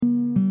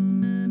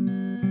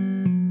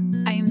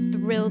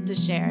thrilled to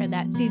share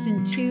that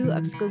Season 2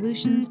 of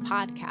Schoolutions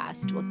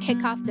Podcast will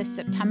kick off this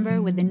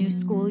September with the new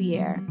school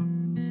year.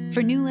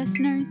 For new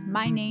listeners,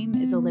 my name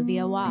is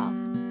Olivia Wahl,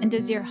 and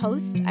as your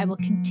host, I will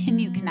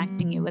continue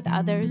connecting you with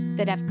others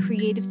that have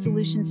creative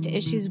solutions to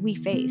issues we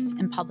face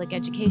in public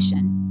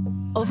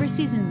education. Over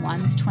Season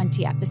 1's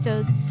 20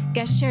 episodes,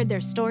 guests shared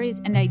their stories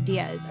and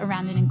ideas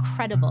around an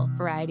incredible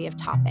variety of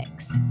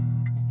topics.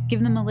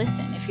 Give them a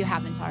listen if you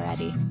haven't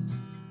already.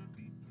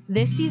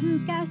 This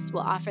season's guests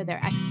will offer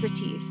their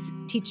expertise,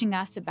 teaching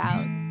us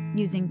about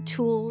using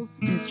tools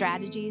and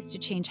strategies to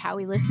change how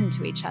we listen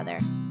to each other,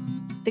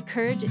 the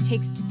courage it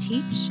takes to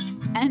teach,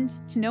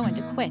 and to know when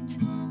to quit,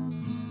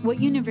 what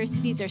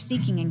universities are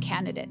seeking in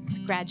candidates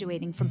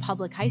graduating from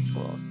public high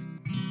schools,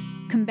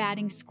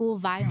 combating school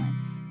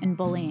violence and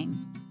bullying,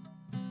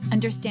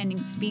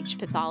 understanding speech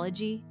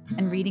pathology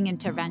and reading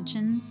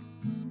interventions,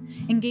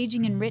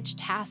 engaging in rich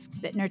tasks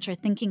that nurture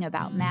thinking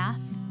about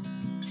math,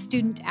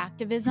 student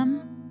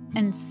activism,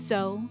 and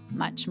so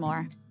much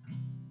more.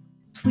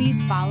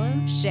 Please follow,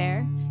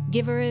 share,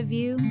 give a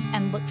review,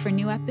 and look for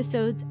new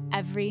episodes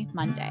every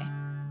Monday.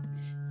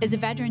 As a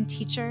veteran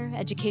teacher,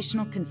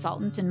 educational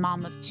consultant, and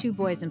mom of 2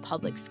 boys in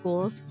public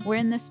schools, we're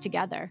in this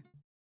together.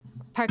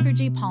 Parker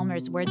G.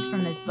 Palmer's words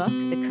from his book,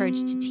 The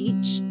Courage to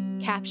Teach,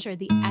 capture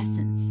the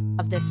essence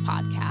of this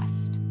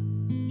podcast.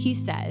 He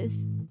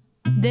says,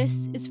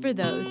 "This is for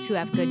those who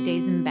have good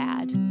days and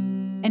bad,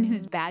 and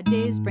whose bad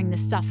days bring the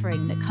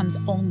suffering that comes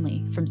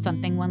only from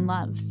something one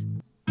loves.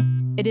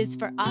 It is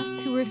for us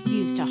who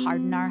refuse to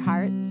harden our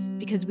hearts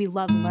because we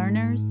love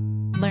learners,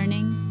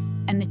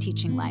 learning, and the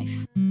teaching life."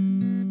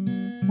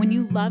 When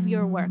you love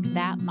your work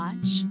that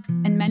much,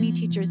 and many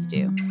teachers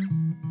do,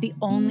 the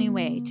only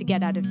way to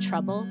get out of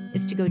trouble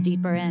is to go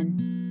deeper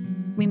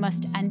in. We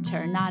must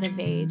enter, not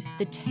evade,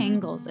 the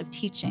tangles of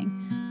teaching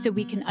so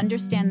we can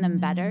understand them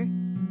better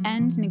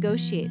and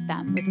negotiate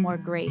them with more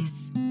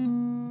grace,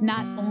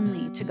 not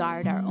only to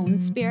guard our own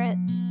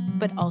spirits,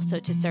 but also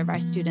to serve our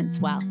students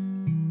well.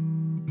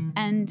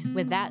 And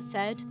with that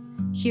said,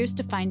 here's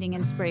to finding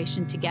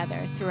inspiration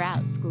together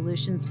throughout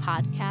Schoolutions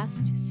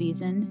Podcast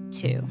Season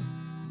 2.